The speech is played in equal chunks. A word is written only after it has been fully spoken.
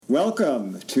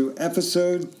Welcome to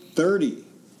episode 30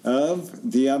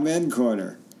 of the Amen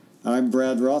Corner. I'm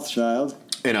Brad Rothschild.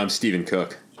 And I'm Stephen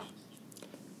Cook.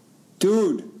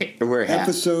 Dude, we're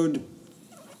episode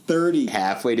 30.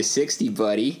 Halfway to 60,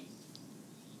 buddy.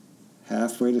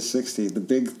 Halfway to 60. The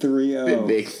big 3-0. The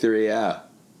big 3-0.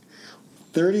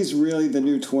 30 is really the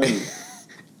new 20.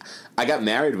 I got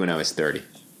married when I was 30.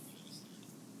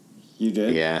 You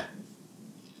did? Yeah.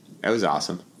 That was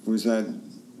awesome. Was that...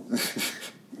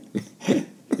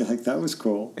 You're like, that was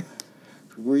cool.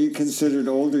 Were you considered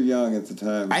old or young at the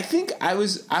time? I think I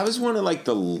was one of like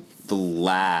the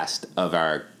last of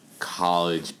our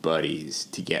college buddies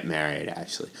to get married,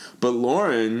 actually. But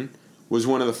Lauren was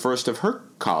one of the first of her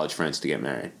college friends to get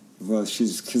married. Well,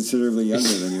 she's considerably younger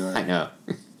than you are. I know.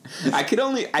 I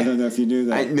don't know if you knew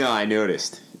that.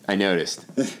 I noticed.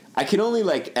 I could only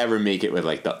like ever make it with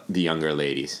like the younger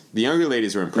ladies. The younger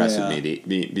ladies were impressed with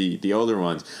me. The older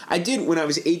ones. I did when I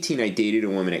was 18. I dated a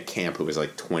woman at camp who was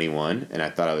like 21, and I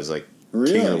thought I was like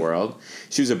king of the world.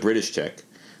 She was a British chick.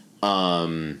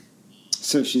 So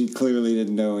she clearly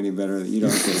didn't know any better that you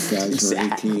don't get guys who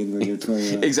are 18 when you're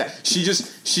 21. Exactly. She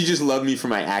just loved me for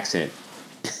my accent.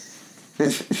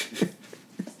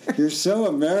 You're so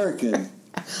American.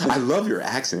 I love your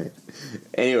accent.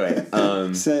 Anyway,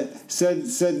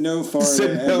 said no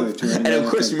foreigner ever to an and of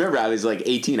course, remember I was like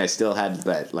 18. I still had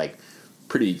that like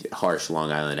pretty harsh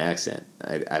Long Island accent.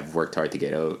 I've worked hard to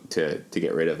get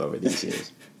rid of over these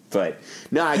years. But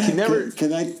no, I can never.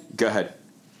 Can I go ahead?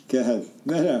 Go ahead.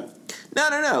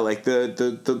 No. Like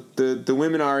the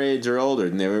women our age or older,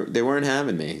 and they weren't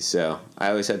having me. So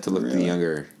I always had to look at the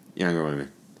younger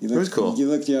women. It was cool. You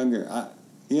looked younger.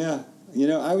 Yeah. You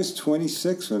know, I was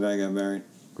 26 when I got married.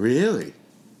 Really?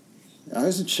 I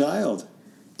was a child.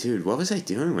 Dude, what was I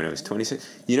doing when I was 26?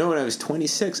 You know, when I was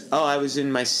 26, I was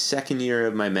in my second year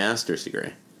of my master's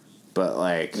degree. But,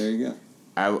 like... There you go.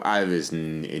 I was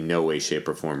in no way, shape,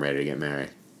 or form ready to get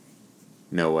married.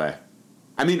 No way.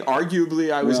 I mean,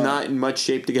 arguably, I was not in much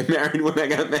shape to get married when I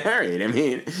got married. I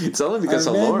mean, it's only because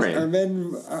of Lauren.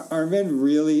 Are men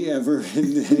really ever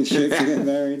in any shape to get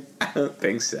married? I don't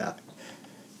think so.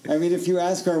 I mean, if you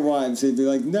ask our wives, they'd be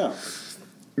like, "No."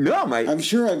 No, I'm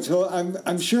sure I've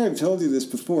told you this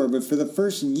before, but for the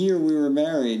first year we were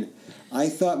married, I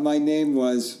thought my name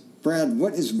was Brad.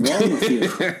 What is wrong with you?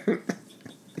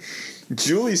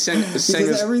 Julie sang us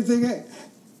everything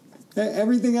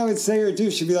I would say or do,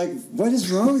 she'd be like, "What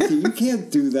is wrong with you? You can't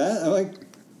do that." I'm like,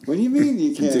 "What do you mean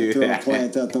you can't throw a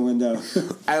plant out the window?"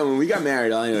 When we got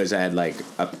married, all I know is I had like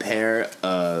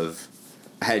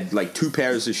two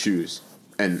pairs of shoes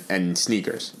and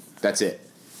sneakers. That's it.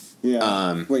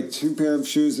 Yeah. Wait, 2 pair of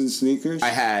shoes and sneakers? I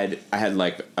had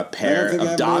like a pair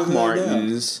of Doc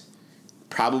Martens,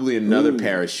 probably another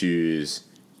pair of shoes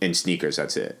and sneakers.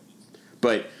 That's it.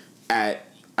 But at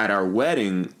our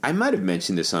wedding, I might have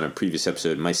mentioned this on a previous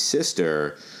episode. My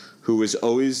sister, who was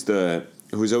always the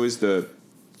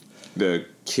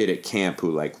kid at camp who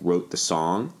like wrote the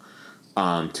song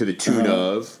to the tune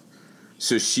of.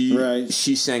 So she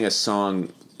sang a song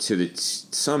to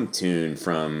some tune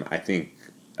from, I think,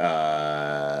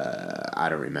 I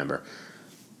don't remember,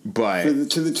 but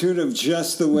to the tune of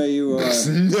 "Just the Way You Are."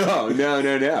 No.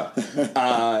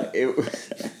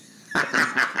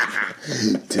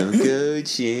 Don't go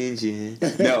changing.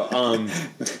 No, and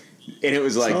it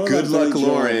was like, "Good luck,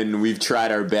 Lauren. We've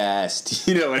tried our best."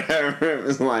 You know, whatever. It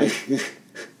was like,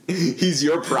 he's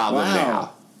your problem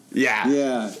now.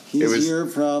 Yeah. He's your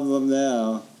problem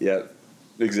now. Yep.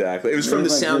 Exactly. It was from The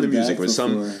Sound of Music. It was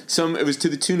it was to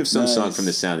the tune of some song from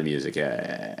The Sound of Music.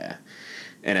 Yeah.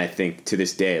 And I think to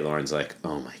this day, Lauren's like,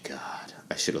 "Oh my God,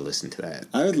 I should have listened to that."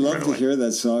 I would love to hear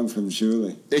that song from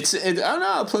Julie. I don't know.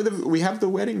 I'll play we have the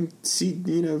wedding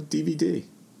DVD.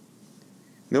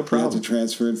 No problem. You have to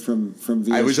transfer it from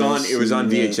VHS. It was on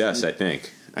VHS.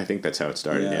 I think that's how it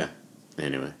started. Yeah.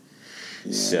 Anyway.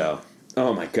 Yeah. So,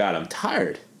 oh my God, I'm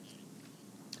tired.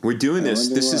 We're doing this.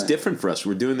 This is different for us.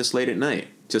 We're doing this late at night,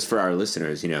 just for our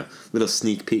listeners. Little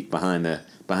sneak peek behind the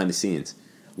scenes.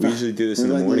 We usually do this in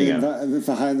the morning.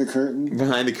 Behind the curtain.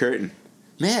 Behind the curtain.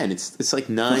 Man, it's like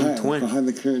 9:20. Behind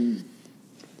the curtain.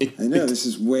 I know this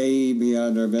is way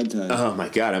beyond our bedtime. Oh my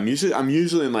God! I'm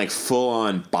usually in like full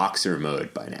on boxer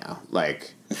mode by now,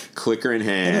 like clicker in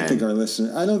hand. I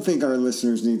don't think our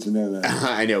listeners need to know that.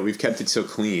 I know we've kept it so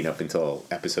clean up until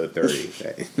episode 30,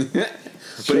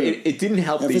 but it didn't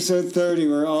help. Episode 30,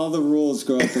 where all the rules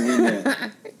go out the window.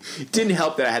 It didn't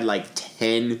help that I had like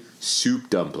 10 soup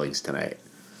dumplings tonight.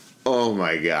 Oh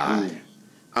my God!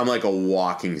 I'm like a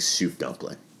walking soup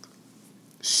dumpling.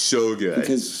 So good.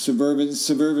 Because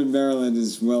suburban Maryland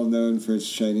is well known for its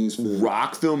Chinese food.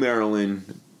 Rockville,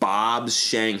 Maryland, Bob's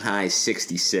Shanghai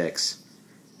 66.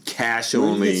 Cash Where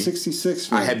only. did you get 66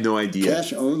 from? I have no idea.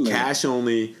 Cash only. Cash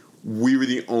only. We were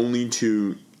the only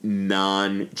two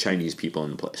non-Chinese people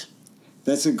in the place.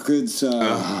 That's a good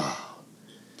sign.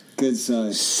 Good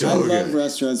sign. So I love good.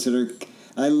 restaurants that are.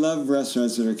 I love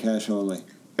restaurants that are cash only.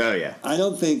 Oh yeah. I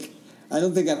don't think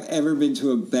I've ever been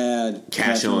to a bad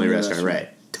Cash only restaurant. Right.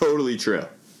 Totally true.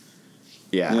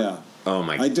 Yeah. Yeah. Oh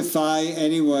my. I defy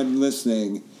anyone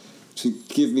listening to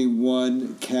give me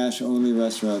one cash only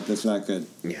restaurant that's not good.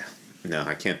 Yeah. No,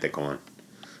 I can't think of one.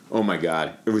 Oh my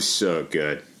God, it was so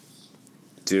good,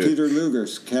 dude. Peter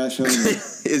Luger's cash only.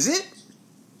 Is it?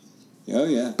 Oh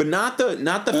yeah. But not the I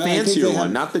fancier think they one,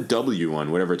 have- not the W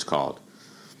one, whatever it's called.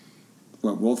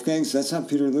 What, Wolfgang's? That's not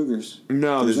Peter Luger's.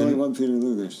 No, There's only an- one Peter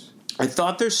Luger's. I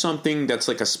thought there's something that's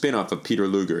like a spin-off of Peter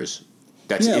Luger's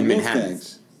that's Yeah, in Manhattan.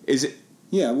 Wolfgang's. Is it?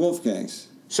 Yeah, Wolfgang's.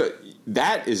 So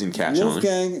that isn't cash only.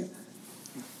 Wolfgang,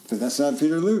 but that's not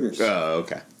Peter Luger's. Oh,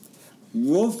 okay.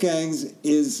 Wolfgang's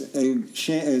is a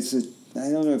chain. I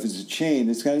don't know if it's a chain.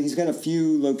 He's got a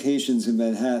few locations in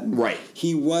Manhattan. Right.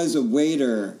 He was a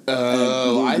waiter.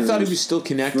 Oh, at I thought he Luger's was still for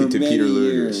connected to many Peter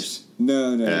Luger's. years.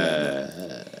 No.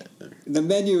 The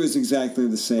menu is exactly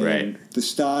the same. Right. The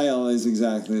style is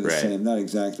exactly the Right. same. Not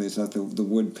exactly. It's not the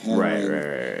wood paneling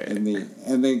Right.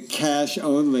 and the cash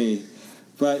only,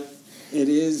 but it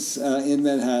is in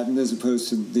Manhattan as opposed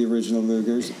to the original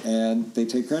Luger's, and they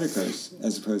take credit cards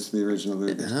as opposed to the original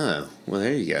Luger's. Oh, well,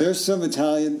 there you go. There's some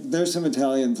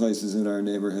Italian places in our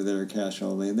neighborhood that are cash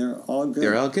only, and they're all good.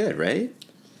 They're all good, right?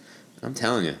 I'm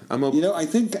telling you. I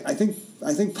think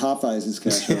Popeyes is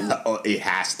cash only. Oh, it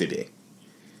has to be.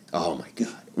 Oh my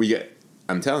God.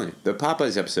 I'm telling you, the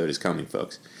Popeyes episode is coming,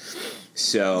 folks.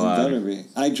 So It better be.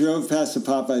 I drove past the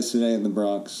Popeyes today in the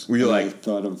Bronx. Were you and like, I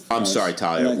thought of I'm us. sorry, And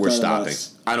Talia, I we're thought of stopping.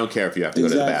 us. I don't care if you have to go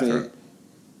to the bathroom.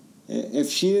 If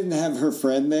she didn't have her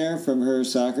friend there from her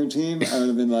soccer team, I would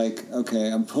have been like,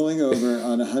 okay, I'm pulling over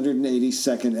on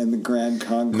 182nd and the Grand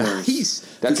Concourse. Nice.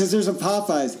 Because there's a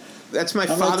Popeyes. That's my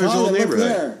I'm father's like, old Talia, look neighborhood.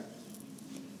 there.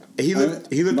 He lived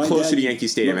My close to dad- the Yankee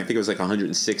Stadium. I think it was like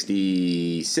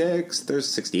 166. There's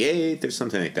 68. There's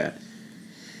something like that.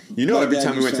 You know, My every dad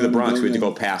time we used went to to the own a Bronx, we had to go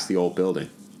building. past the old building.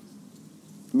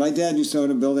 My dad used to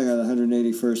own a building on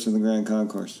 181st in the Grand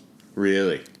Concourse.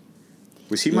 Really?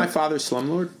 Was he my father's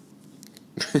slumlord?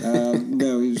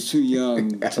 No, he was too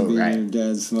young to be right. your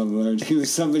dad's slumlord. He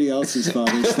was somebody else's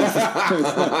father's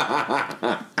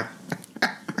slumlord.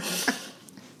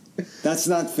 That's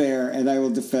not fair, and I will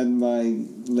defend my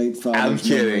late father. I'm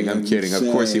kidding.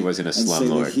 Of course he wasn't a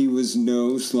slumlord. He was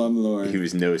no slumlord. He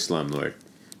was no slumlord.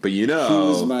 But you know... He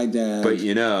was my dad. But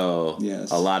you know,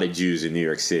 Yes. a lot of Jews in New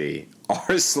York City are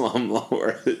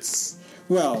slumlords.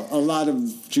 Well, a lot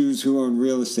of Jews who own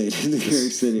real estate in New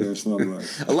York City are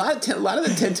slumlords. A lot of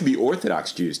them tend to be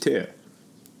Orthodox Jews, too.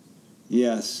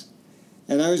 Yes.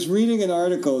 And I was reading an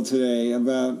article today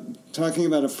talking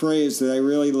about a phrase that I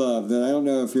really love that I don't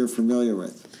know if you're familiar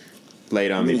with. Lay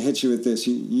it on I'm going me. to hit you with this.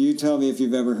 You tell me if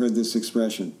you've ever heard this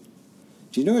expression.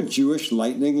 Do you know what Jewish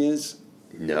lightning is?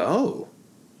 No.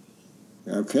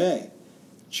 Okay.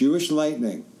 Jewish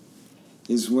lightning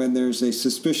is when there's a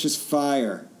suspicious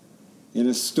fire in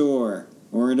a store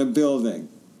or in a building.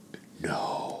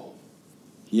 No.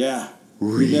 Yeah.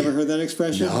 Really? You never heard that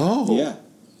expression? No. Yeah.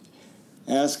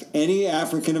 Ask any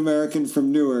African American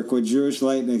from Newark what Jewish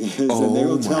lightning is, and they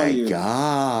will tell you. Oh, my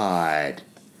God.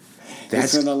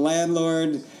 It's when the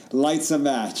landlord lights a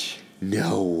match.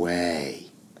 No way.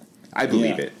 I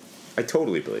believe Yeah. it. I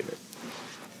totally believe it.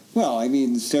 Well, I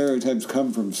mean, stereotypes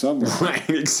come from somewhere. Right,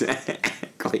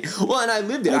 exactly. Well, and I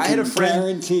lived it. I had a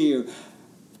friend.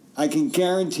 I can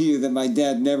guarantee you that my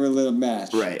dad never lit a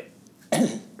match. Right.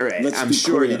 Right. Let's I'm be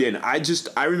sure he clear. didn't.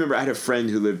 I remember I had a friend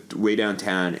who lived way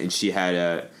downtown, and she had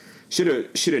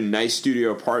a nice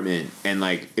studio apartment, and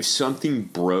like if something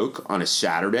broke on a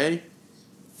Saturday,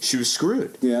 she was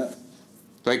screwed. Yeah.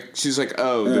 Like she's like,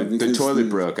 oh, Yeah, the because toilet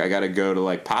broke. I got to go to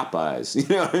like Popeyes. You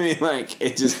know what I mean? Like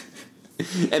it just.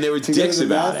 And they were To go dicks to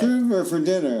the about it. bathroom or for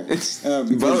dinner? Because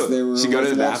Both. they were She go to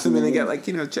the Orthodox bathroom and they in get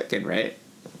the- like chicken, right?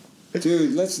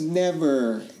 Dude, let's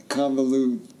never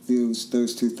convolute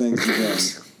those two things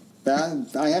again.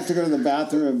 I have to go to the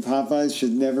bathroom, and Popeyes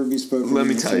should never be spoken. Let in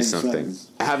me the tell you same something. sentence.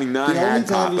 Having not The only had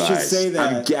time you should Popeyes, say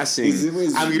that I'm guessing is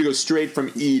I'm going to go straight from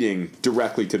eating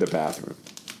directly to the bathroom.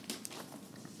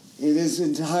 It is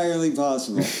entirely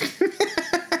possible.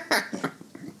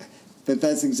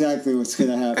 That's exactly what's going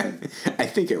to happen. I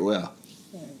think it will.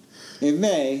 It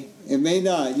may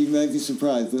not. You might be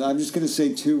surprised, but I'm just going to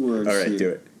say two words. All right, here. do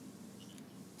it.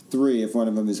 Three, if one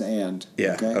of them is and.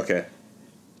 Yeah. Okay.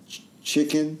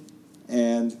 Chicken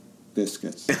and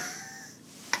biscuits.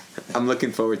 I'm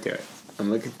looking forward to it.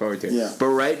 Yeah. But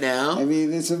right now, I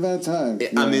mean, it's about time.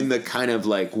 I'm in the kind of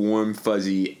like warm,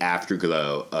 fuzzy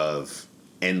afterglow of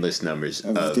endless numbers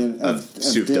of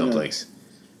soup dumplings.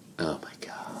 Oh my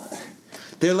God.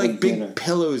 They're like big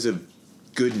pillows of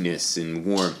goodness and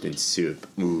warmth and soup.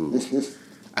 Ooh.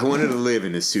 I wanted to live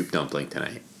in a soup dumpling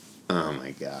tonight. Oh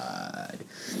my God.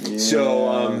 Yeah.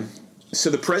 So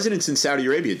the president's in Saudi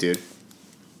Arabia, dude.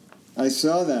 I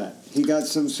saw that. He got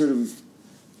some sort of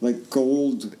like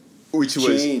gold which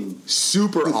chain. Was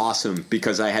super awesome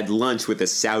because I had lunch with a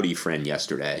Saudi friend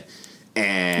yesterday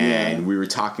and we were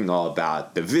talking all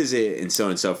about the visit and so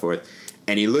on and so forth.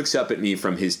 And he looks up at me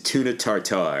from his tuna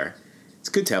tartare. It's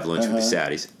good to have lunch with the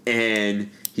Saudis. And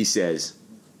he says,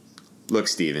 "Look,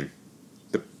 Steven,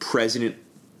 the President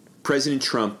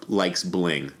Trump likes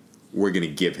bling. We're going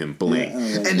to give him bling."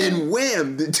 And then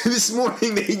wham, this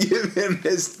morning they give him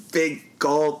this big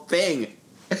gold thing.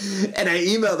 And I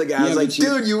emailed the guy. I was like,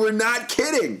 dude, you were not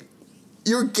kidding.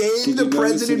 You gave the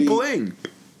president bling.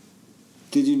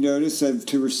 Did you notice that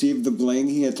to receive the bling,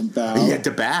 he had to bow? He had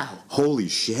to bow. Holy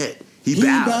shit. He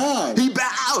bowed. He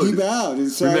bowed in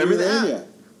Saudi Arabia. That?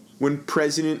 When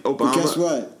President Obama... But guess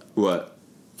what? What?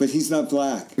 But he's not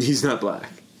black. He's not black.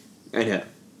 I know.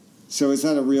 So it's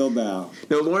not a real bow.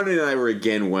 No, Lauren and I were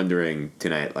again wondering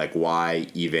tonight, like, why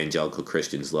evangelical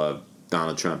Christians love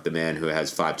Donald Trump, the man who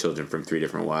has 5 children from 3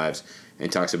 different wives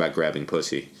and talks about grabbing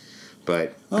pussy.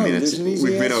 But, I mean,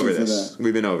 we've been over this.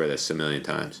 We've been over this a million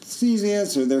times. It's the easy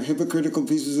answer. They're hypocritical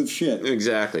pieces of shit.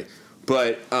 Exactly.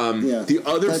 But the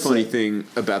other funny thing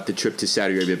about the trip to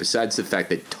Saudi Arabia, besides the fact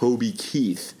that Toby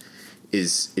Keith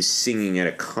is singing at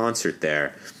a concert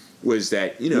there, was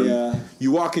that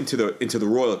you walk into the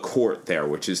royal court there,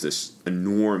 which is this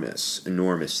enormous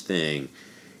thing,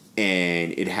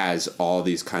 and it has all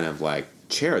these kind of like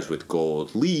chairs with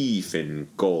gold leaf and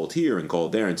gold here and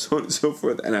gold there and so on and so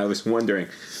forth. And I was wondering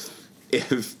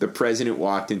if the president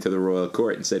walked into the royal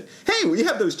court and said, "Hey, we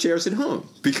have those chairs at home,"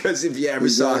 because if you ever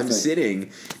saw him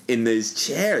sitting in those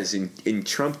chairs in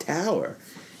Trump Tower,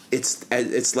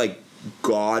 it's like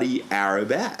gaudy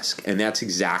arabesque, and that's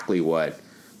exactly what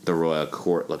the royal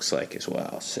court looks like as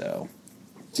well. So,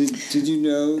 did you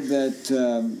know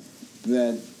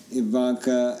that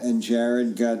Ivanka and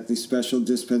Jared got the special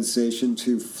dispensation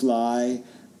to fly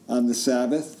on the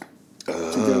Sabbath to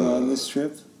go on this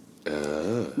trip?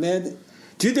 Man,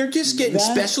 dude, they're just getting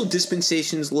special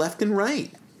dispensations left and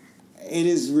right. It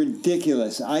is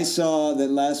ridiculous. I saw that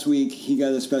last week he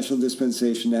got a special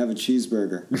dispensation to have a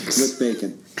cheeseburger with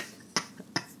bacon.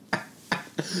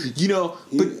 You know,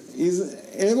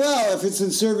 if it's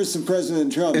in service of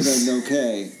President Trump, then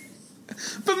okay.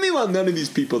 But meanwhile, none of these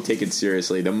people take it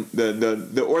seriously.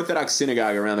 The Orthodox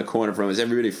synagogue around the corner from us,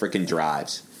 everybody freaking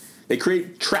drives. They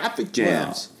create traffic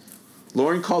jams. Wow.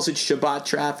 Lauren calls it Shabbat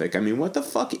traffic. I mean, what the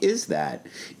fuck is that?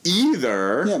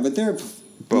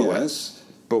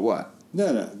 But what?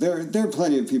 No. There are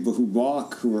plenty of people who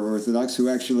walk who are Orthodox who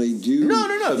actually do. No.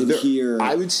 Adhere.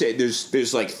 I would say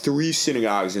there's like 3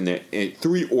 synagogues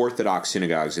 3 Orthodox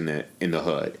synagogues in the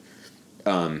hood.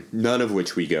 None of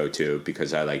which we go to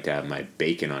because I like to have my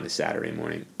bacon on a Saturday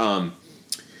morning.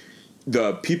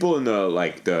 The people in the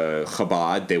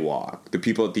Chabad, they walk. The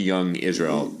people at the Young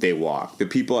Israel, they walk. The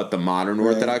people at the modern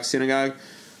Orthodox synagogue,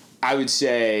 I would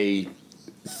say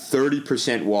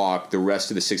 30% walk. The rest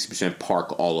of the 60%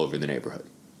 park all over the neighborhood.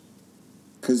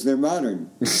 Because they're modern.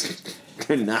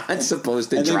 They're not supposed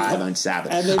to drive on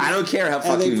Sabbath. I don't care how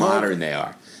fucking modern they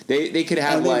are. They could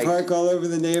have they park all over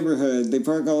the neighborhood. They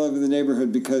park all over the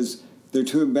neighborhood because they're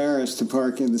too embarrassed to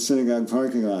park in the synagogue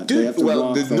parking lot. Dude, they have to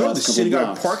walk the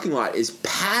synagogue parking lot is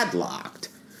padlocked.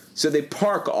 So they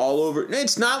park all over.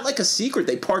 It's not like a secret.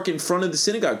 They park in front of the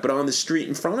synagogue, but on the street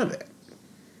in front of it.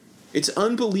 It's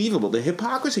unbelievable. The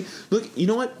hypocrisy. Look, you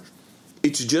know what?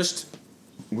 It's just,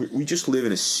 we just live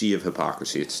in a sea of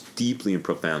hypocrisy. It's deeply and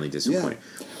profoundly disappointing.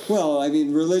 Yeah. Well, I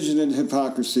mean, religion and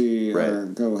hypocrisy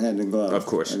go hand in glove. Of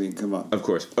course. I mean, come on. Of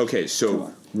course. Okay,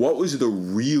 so what was the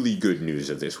really good news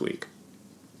of this week?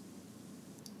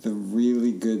 The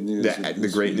really good news. The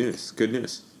great news. Good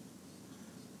news.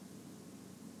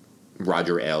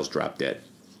 Roger Ailes dropped dead.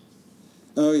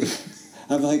 Oh, yeah.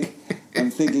 I'm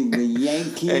thinking the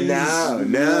Yankees. No.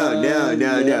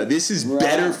 This is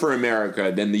better for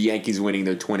America than the Yankees winning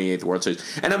their 28th World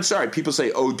Series. And I'm sorry, people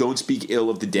say, "Oh, don't speak ill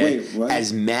of the dead." Wait,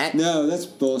 what? No, that's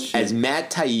bullshit. As Matt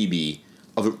Taibbi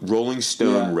of Rolling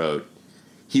Stone wrote,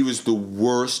 he was the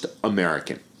worst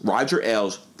American. Roger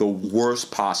Ailes, the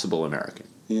worst possible American.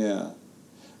 Yeah.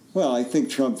 Well, I think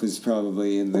Trump is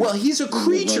probably in the... Well, he's a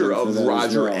creature of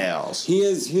Roger Ailes.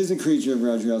 He's a creature of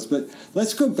Roger Ailes. But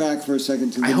let's go back for a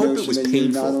second to the notion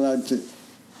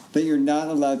that you're not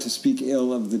allowed to speak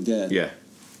ill of the dead. Yeah.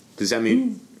 Does that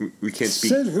mean we can't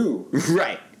speak... Said who?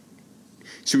 Right.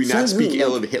 Should we not speak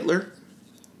ill of Hitler?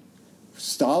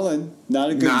 Stalin,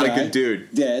 not a good guy. Not a good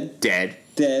dude. Dead.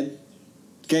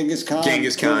 Genghis Khan.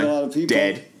 Killed a lot of people.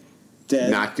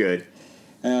 Dead. Not good.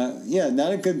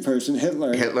 Not a good person.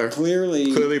 Hitler.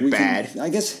 Clearly bad. I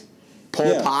guess.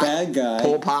 Pol Pot. Bad guy.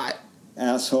 Pol Pot.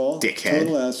 Asshole. Dickhead.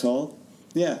 Total asshole.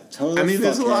 Yeah, total. I mean,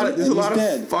 there's a lot of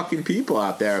dead. fucking people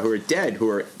out there who are dead, who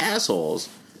are assholes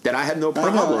that I have no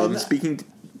problem speaking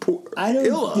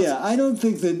ill of. Yeah, I don't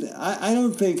think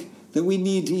that we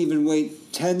need to even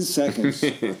wait 10 seconds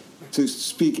to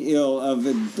speak ill of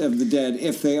the dead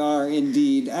if they are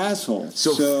indeed assholes.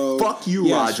 So fuck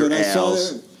you, Roger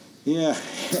Ailes. Yeah.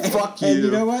 Fuck you. And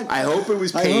you know what? I hope it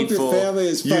was painful. I hope your family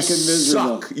is fucking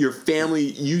miserable. Your family,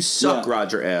 you suck,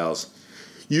 Roger Ailes.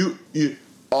 You.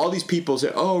 All these people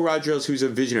say, "Oh, Roger Ailes, who's a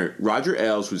visionary." Roger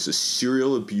Ailes was a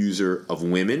serial abuser of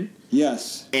women.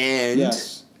 Yes. And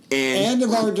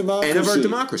of our democracy. And of our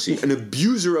democracy. An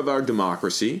abuser of our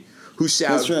democracy who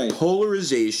sought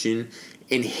polarization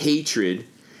and hatred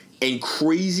and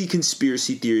crazy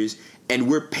conspiracy theories, and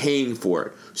we're paying for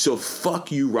it. So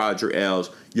fuck you, Roger Ailes.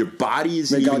 Your body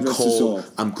isn't even cold.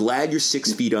 I'm glad you're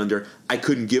 6 feet under. I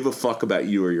couldn't give a fuck about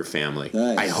you or your family.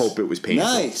 Nice. I hope it was painful.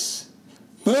 Nice.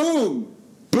 Boom.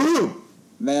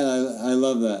 Man, I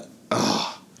love that.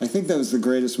 Oh. I think that was the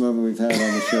greatest moment we've had on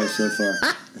the show so far.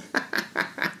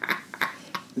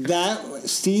 That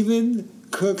Stephen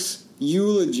Cook's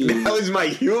eulogy. That was my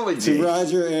eulogy. To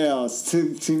Roger Ailes.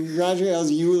 To Roger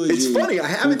Ailes' eulogy. It's funny.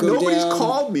 Nobody's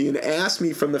called me and asked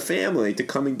me from the family to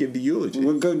come and give the eulogy.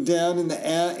 We'll go down in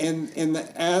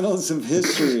the annals of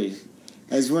history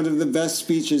as one of the best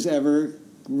speeches ever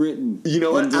written. You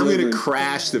know what? I'm going to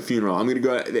crash the funeral. I'm going to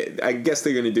go. I guess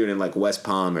they're going to do it in like West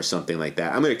Palm or something like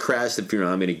that. I'm going to crash the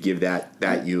funeral. I'm going to give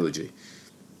that eulogy.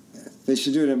 They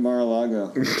should do it at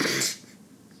Mar-a-Lago.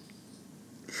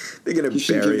 They're going to bury him. You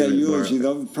should give that eulogy.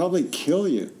 They'll probably kill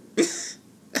you.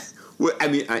 Well, I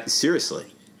mean, seriously.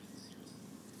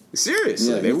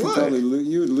 Seriously, they would.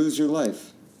 You would lose your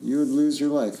life. You would lose your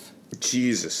life.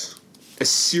 Jesus. A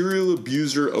serial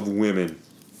abuser of women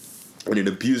and an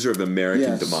abuser of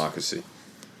American democracy.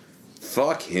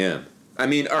 Fuck him. I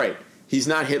mean, all right, he's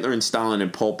not Hitler and Stalin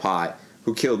and Pol Pot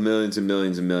who killed millions and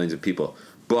millions and millions of people,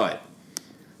 but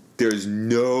there's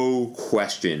no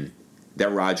question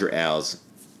that Roger Ailes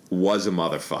was a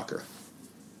motherfucker.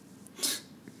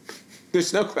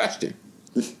 There's no question.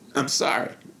 I'm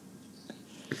sorry.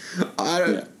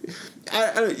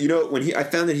 You know, when I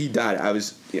found that he died,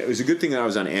 it was a good thing that I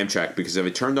was on Amtrak, because if I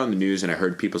turned on the news and I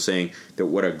heard people saying that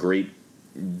what a great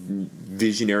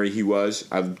visionary he was,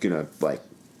 I'm gonna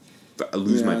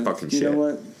lose my fucking shit. You know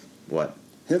what? What?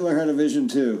 Hitler had a vision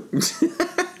too.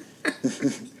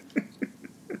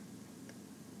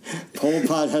 Pol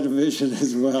Pot had a vision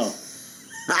as well.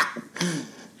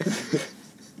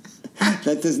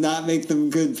 That does not make them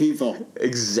good people.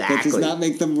 Exactly. That does not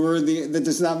make them worthy. That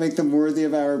does not make them worthy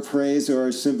of our praise or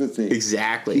our sympathy.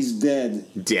 Exactly. He's dead.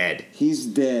 He's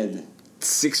dead.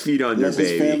 6 feet under, let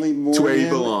baby. His family mourn it's where he him,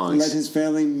 belongs. Let his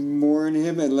family mourn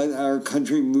him, and let our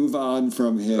country move on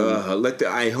from him.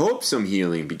 I hope some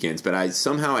healing begins, but I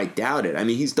doubt it. I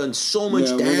mean, he's done so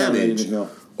much damage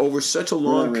over such a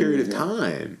long period of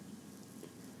time.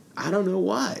 I don't know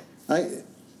why.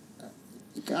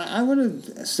 I want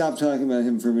to stop talking about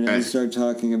him for a minute and start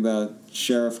talking about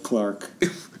Sheriff Clark.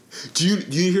 Do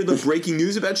you hear the breaking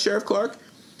news about Sheriff Clark?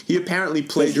 He apparently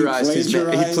plagiarized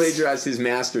his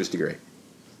master's degree.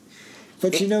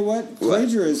 But you know what?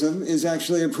 Plagiarism is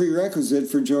actually a prerequisite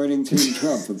for joining Team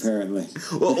Trump, apparently.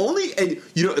 Well,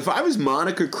 if I was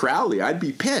Monica Crowley, I'd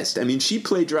be pissed. I mean, she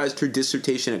plagiarized her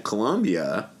dissertation at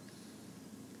Columbia,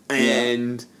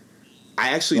 and I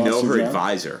actually know her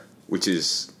advisor, which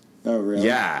is... Oh, really?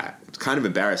 Yeah, it's kind of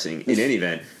embarrassing. In any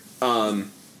event,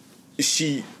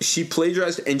 she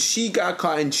plagiarized, and she got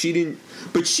caught, and she didn't...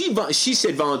 But she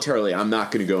said voluntarily, I'm not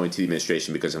going to go into the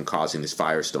administration because I'm causing this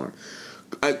firestorm.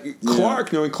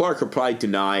 Clark, knowing Clark, would probably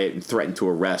deny it and threaten to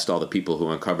arrest all the people who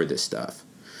uncovered this stuff.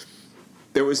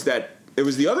 There was the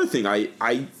other thing.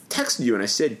 I texted you and I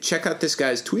said, check out this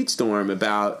guy's tweet storm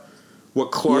about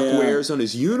what Clark wears on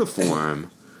his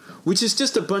uniform, which is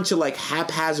just a bunch of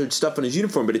haphazard stuff on his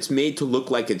uniform, but it's made to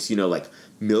look like it's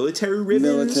military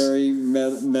ribbons,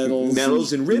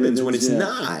 medals and ribbons when it's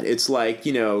not. It's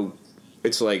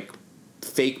it's like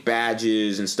fake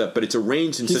badges and stuff, but it's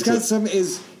arranged in such a...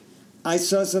 I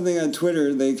saw something on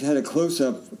Twitter. They had a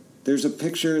close-up there's a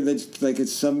picture that's like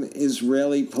it's some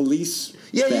Israeli police.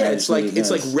 Yeah, it's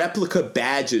like replica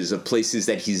badges of places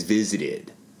that he's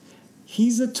visited.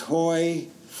 He's a toy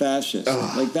fascist.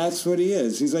 Ugh. Like that's what he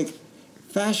is. He's like,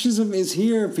 fascism is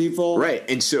here, people. Right,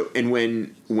 and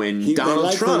when Donald they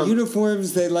like Trump, their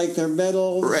uniforms, they like their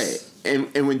medals. Right,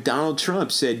 and when Donald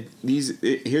Trump said,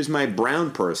 here's my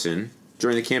brown person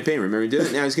during the campaign. Remember he did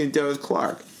it? Now he's going to do it with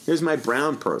Clark. Here's my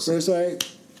brown person.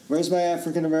 Where's my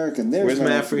African American? Where's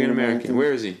my African American?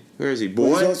 Where is he? Boy,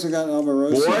 well, he's also got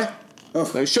Omarosa. Boy,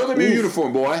 like, show them your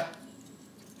uniform, boy.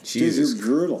 Jesus, dude,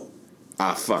 brutal.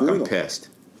 Ah, fuck, brutal.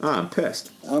 I'm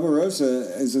pissed.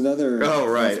 Omarosa is another. Oh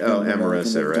right,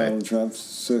 Omarosa, right. Donald Trump.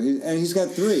 So he's got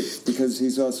 3 because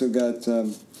he's also got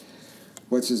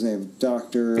what's his name,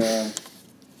 Doctor.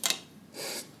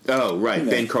 Oh right,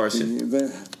 Ben Carson.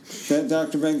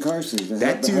 Dr. Ben Carson.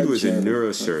 That dude was a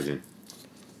neurosurgeon.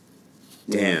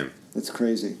 Damn, that's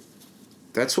crazy.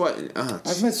 That's what.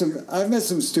 I've met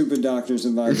some stupid doctors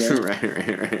in my day.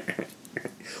 right.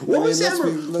 What was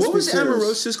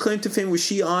Omarosa's claim to fame? Was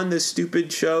she on the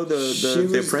stupid show,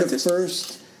 The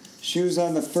Apprentice? She was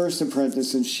on the first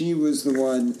Apprentice, and she was the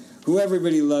one who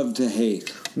everybody loved to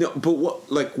hate. No, but what?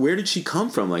 Like, where did she come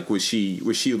from? Like, was she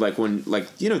like when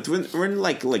when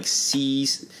like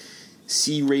C-rated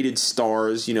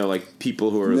stars? You know, like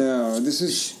people who are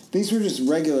these were just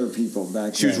regular people back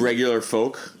then. She was regular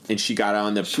folk, and she got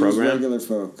on the program. She was regular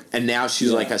folk, and now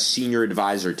she's like a senior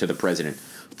advisor to the president.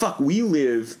 Fuck, we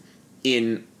live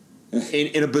in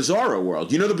a bizarro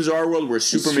world. You know the bizarro world where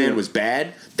Superman was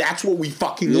bad? That's what we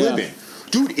fucking live in.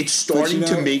 Dude, it's starting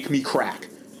to make me crack.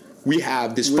 We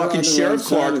have this fucking Sheriff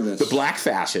Clark, the black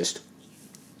fascist.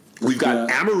 We've got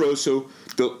Omarosa,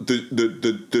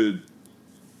 the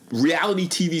reality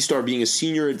TV star being a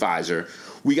senior advisor.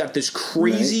 We got this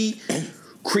crazy,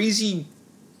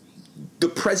 the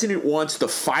president wants the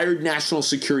fired national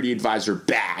security advisor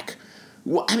back.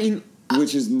 Well, I mean...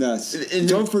 Which is nuts. And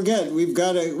don't forget, we've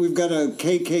got a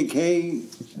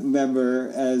KKK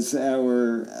member as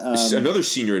our another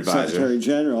senior advisor,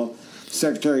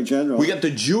 Secretary General. We got the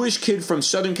Jewish kid from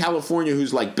Southern California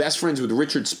who's like best friends with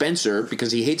Richard Spencer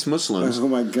because he hates Muslims. Oh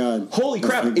my God! Holy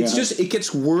crap! It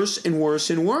gets worse and worse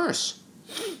and worse.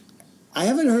 I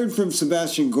haven't heard from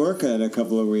Sebastian Gorka in a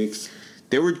couple of weeks.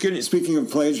 They were good. Speaking of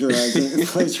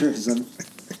plagiarism.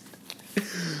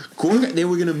 They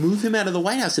were going to move him out of the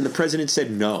White House, and the president said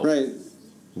no. Right.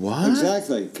 What?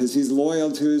 Exactly, because he's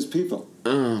loyal to his people.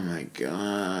 Oh, my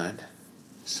God.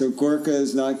 So Gorka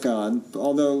is not gone,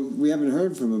 although we haven't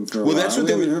heard from him for a while. That's what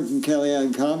we haven't heard from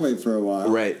Kellyanne Conway for a while.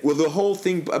 Right. Well, the whole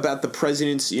thing about the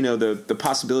president's, the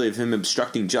possibility of him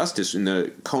obstructing justice in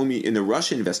the Comey in the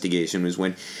Russia investigation was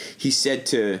when he said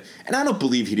to, and I don't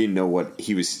believe he didn't know what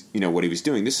he was, what he was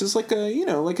doing. This is like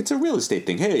like it's a real estate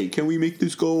thing. Hey, can we make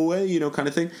this go away? Kind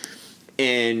of thing.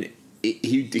 And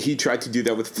he tried to do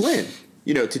that with Flynn.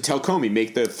 To tell Comey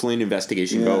make the Flynn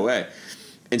investigation go away.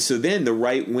 And so then the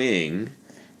right wing,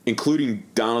 including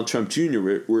Donald Trump Jr.,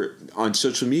 were on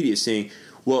social media saying,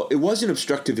 "Well, it wasn't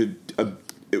obstruction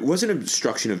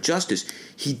of justice.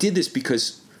 He did this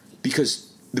because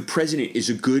the president is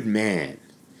a good man,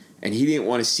 and he didn't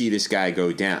want to see this guy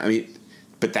go down." I mean,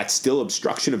 but that's still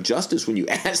obstruction of justice when you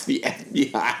ask the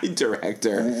FBI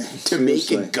director to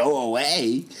make it go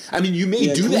away. I mean, you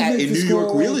may do that in New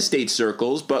York real estate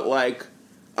circles, but like.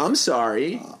 I'm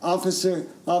sorry. Officer,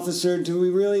 do we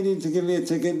really need to give me a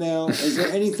ticket now? Is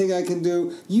there anything I can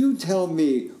do? You tell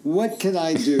me, what can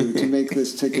I do to make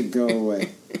this ticket go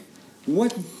away?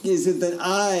 What is it that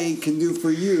I can do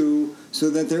for you so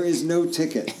that there is no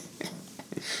ticket?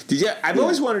 I've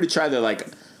always wanted to try the,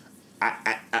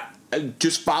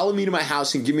 just follow me to my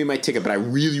house and give me my ticket, but I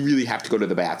really, really have to go to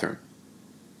the bathroom.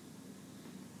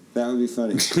 That would be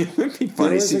funny. It would be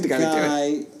funny.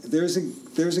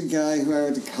 There's a guy who I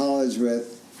went to college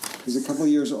with. He was a couple of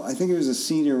years old. I think he was a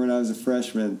senior when I was a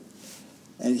freshman.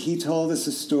 And he told us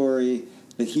a story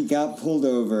that he got pulled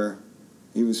over.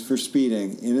 He was for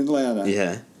speeding in Atlanta.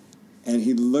 Yeah. And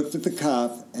he looked at the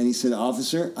cop and he said,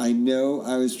 "Officer, I know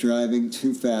I was driving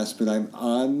too fast, but I'm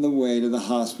on the way to the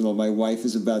hospital. My wife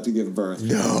is about to give birth."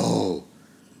 No.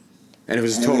 And it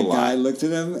was a total lie. The guy looked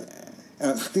at him.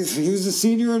 He was a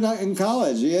senior in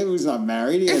college. He was not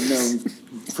married. He had no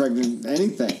pregnant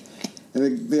anything.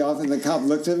 And the cop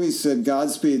looked at him. He said,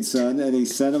 "Godspeed, son," and he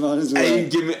sent him on his way.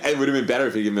 It would have been better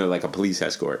if he gave me like a police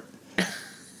escort.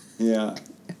 Yeah.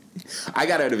 I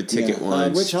got out of a ticket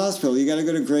once. Which hospital? You got to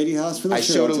go to Grady Hospital. I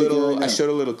showed a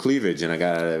little cleavage, and I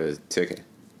got out of a ticket.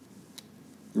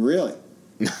 Really?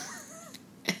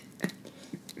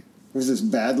 Was this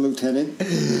bad lieutenant?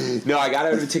 No, I got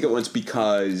out of a ticket once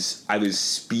because I was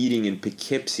speeding in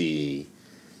Poughkeepsie,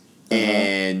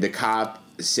 and the cop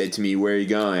said to me, "Where are you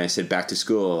going?" I said, "Back to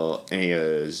school." And he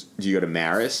goes, "Do you go to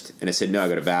Marist?" And I said, "No, I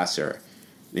go to Vassar."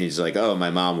 And he's like, "Oh, my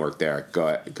mom worked there.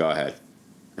 Go ahead."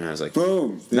 And I was like,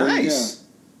 "Boom! Nice.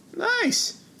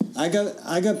 I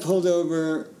got pulled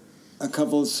over a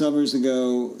couple of summers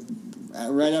ago,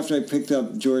 right after I picked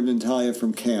up Jordan and Talia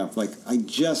from camp. Like, I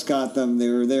just got them. They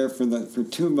were there for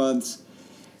 2 months,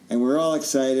 and we're all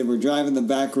excited. We're driving the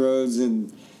back roads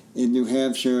in New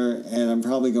Hampshire, and I'm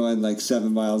probably going like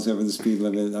 7 miles over the speed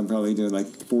limit. I'm probably doing like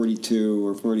 42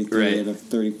 or 43 at a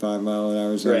 35 mile an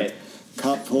hour zone. Right.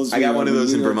 Cop pulls me. I got one of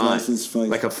those in Vermont,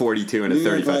 like a 42 and a 35. New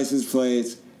York license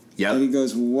plates. Yep. And he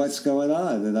goes, "What's going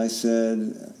on?" And I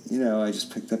said, I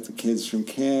just picked up the kids from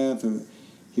camp. And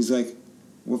he's like,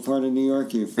 "What part of New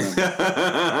York are you from?"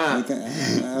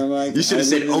 I'm like, you should have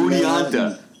said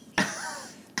Oneonta.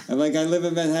 I'm like, "I live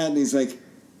in Manhattan." He's like,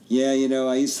 "Yeah,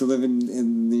 I used to live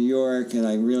in New York, and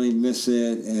I really miss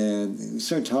it." And we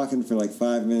started talking for like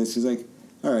 5 minutes. He's like,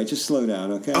 "All right, just slow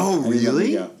down, okay?" Oh,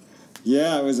 really?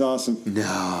 Yeah, it was awesome.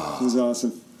 No. It was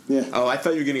awesome. Yeah. Oh, I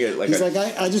thought you were going to get like He's like,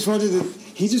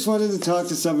 he just wanted to talk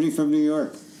to somebody from New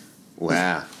York.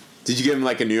 Wow. Did you give him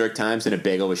like a New York Times and a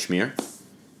bagel with schmear?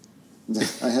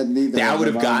 I had neither. That would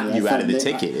have gotten you out of the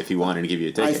ticket if he wanted to give you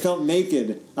a ticket. I felt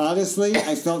naked. Honestly,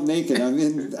 I felt naked. I'm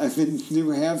in New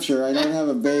Hampshire. I don't have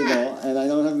a bagel, and I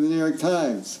don't have the New York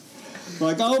Times. I'm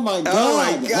like, oh my God. Oh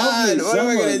my God. What am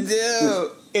I going to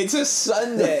do? It's a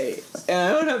Sunday, and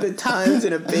I don't have the Times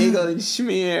and a bagel and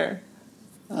schmear.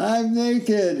 I'm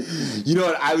naked. You know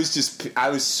what? I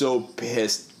was so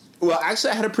pissed. Well,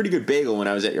 actually, I had a pretty good bagel when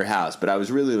I was at your house, but I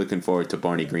was really looking forward to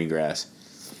Barney Greengrass.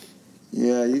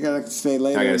 Yeah, you gotta stay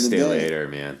later. I gotta stay later,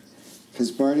 man.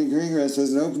 Because Barney Greengrass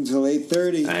doesn't open until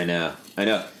 8:30. I know.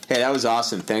 Hey, that was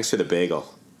awesome. Thanks for the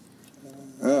bagel.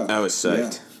 I was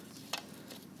psyched.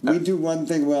 Yeah. We do one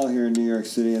thing well here in New York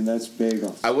City, and that's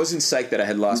bagels. I wasn't psyched that I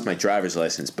had lost my driver's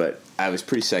license, but I was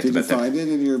pretty psyched about that. Did you find it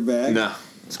in your bag? No,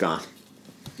 it's gone.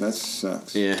 That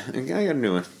sucks. Yeah, I got a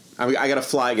new one. I got to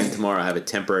fly again tomorrow. I have a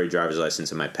temporary driver's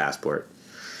license and my passport.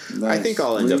 Nice. I think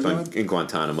I'll end up in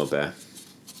Guantanamo Bay.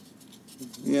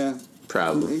 Yeah.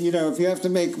 Probably. If you have to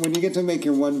when you get to make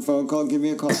your one phone call, give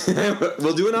me a call.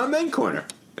 We'll do it on Men Corner.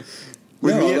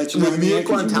 With me at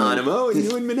Guantanamo and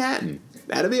you in Manhattan.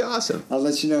 That'd be awesome. I'll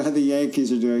let you know how the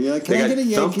Yankees are doing. You're like, can I get a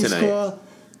Yankees call?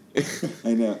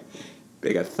 I know.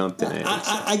 They got thumped tonight.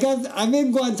 I'm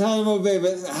in Guantanamo Bay,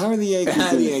 but how are the Yankees doing?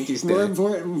 How are the Yankees doing?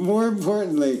 More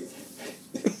importantly,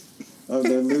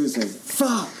 they're losing.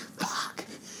 Fuck.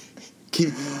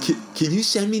 Can you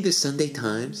send me the Sunday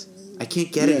Times? I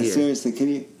can't get it here. Yeah, seriously, can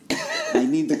you? I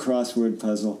need the crossword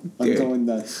puzzle. I'm going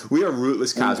nuts. We are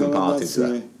rootless cosmopolitans,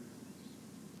 though.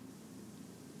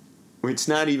 It's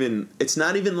not even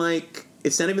like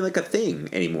a thing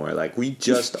anymore. Like, we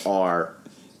just are.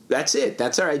 That's it.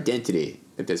 That's our identity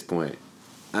at this point.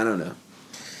 I don't know.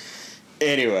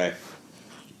 Anyway.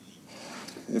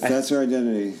 If that's our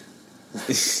identity,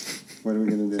 what are we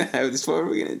going to do? That's what are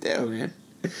we going to do, man?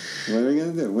 What are we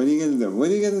going to do? What are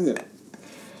you going to do?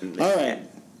 All right.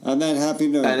 On that happy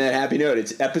note.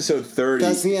 It's episode 30.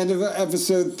 That's the end of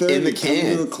episode 30. In the can.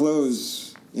 Coming to a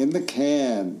close. In the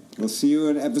can. We'll see you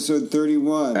in episode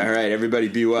 31. All right, everybody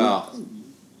be well.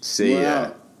 See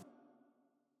ya.